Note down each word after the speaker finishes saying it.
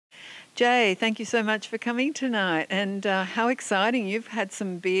Jae, thank you so much for coming tonight. And how exciting. You've had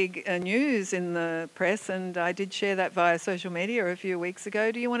some big news in the press, and I did share that via social media a few weeks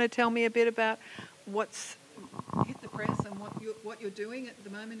ago. Do you want to tell me a bit about what's hit the press and what you're doing at the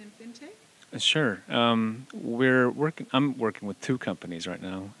moment in FinTech? Sure. I'm working with two companies right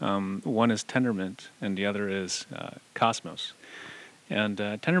now. One is Tendermint, and the other is Cosmos. And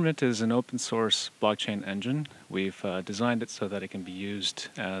Tendermint is an open source blockchain engine. We've designed it so that it can be used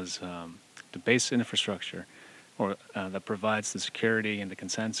as the base infrastructure or that provides the security and the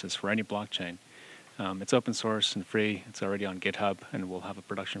consensus for any blockchain. It's open source and free. It's already on GitHub, and we'll have a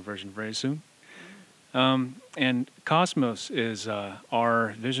production version very soon. And Cosmos is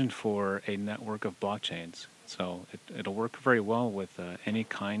our vision for a network of blockchains. So it'll work very well with any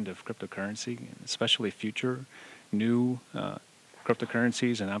kind of cryptocurrency, especially future new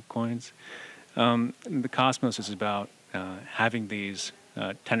cryptocurrencies and altcoins. The Cosmos is about having these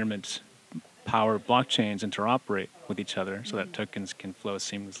Tendermint-powered blockchains interoperate with each other so that tokens can flow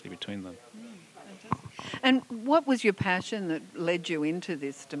seamlessly between them. And what was your passion that led you into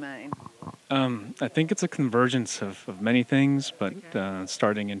this domain? I think it's a convergence of many things, but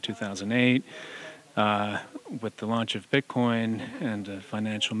starting in 2008 with the launch of Bitcoin and a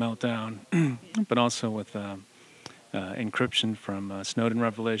financial meltdown, but also with encryption from Snowden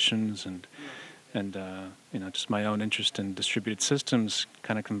revelations and just my own interest in distributed systems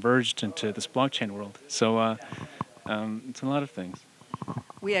kind of converged into this blockchain world. So it's a lot of things.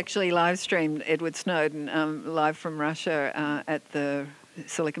 We actually live streamed Edward Snowden live from Russia at the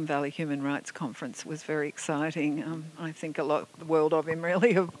Silicon Valley Human Rights Conference. It was very exciting. I think a lot the world of him,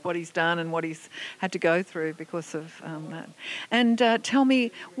 really, of what he's done and what he's had to go through because of that. And tell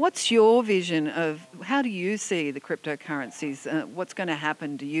me, what's your vision of how do you see the cryptocurrencies? What's going to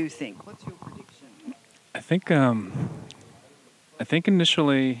happen, do you think? What's your prediction? I think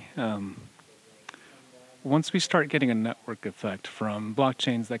initially, once we start getting a network effect from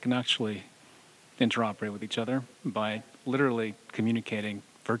blockchains that can actually interoperate with each other by literally communicating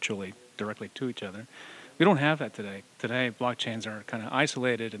virtually directly to each other. We don't have that today. Today, blockchains are kind of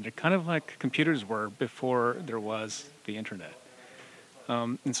isolated, and they're kind of like computers were before there was the internet.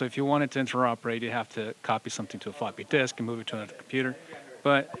 And so if you wanted to interoperate, you have to copy something to a floppy disk and move it to another computer.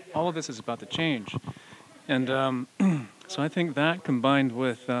 But all of this is about to change. And so I think that combined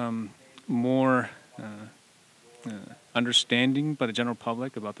with more understanding by the general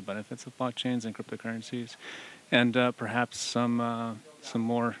public about the benefits of blockchains and cryptocurrencies, and perhaps some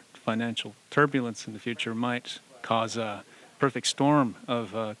more financial turbulence in the future might cause a perfect storm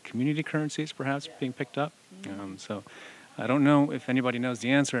of community currencies perhaps being picked up. So I don't know if anybody knows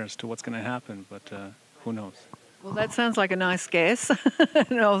the answer as to what's going to happen, but who knows? Well, that sounds like a nice guess,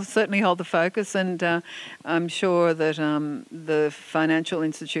 and I'll certainly hold the focus, and I'm sure that the financial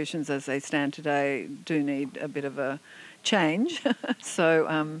institutions as they stand today do need a bit of a change,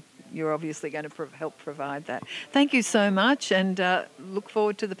 so you're obviously going to help provide that. Thank you so much, and look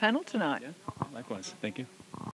forward to the panel tonight. Yeah, likewise. Thank you.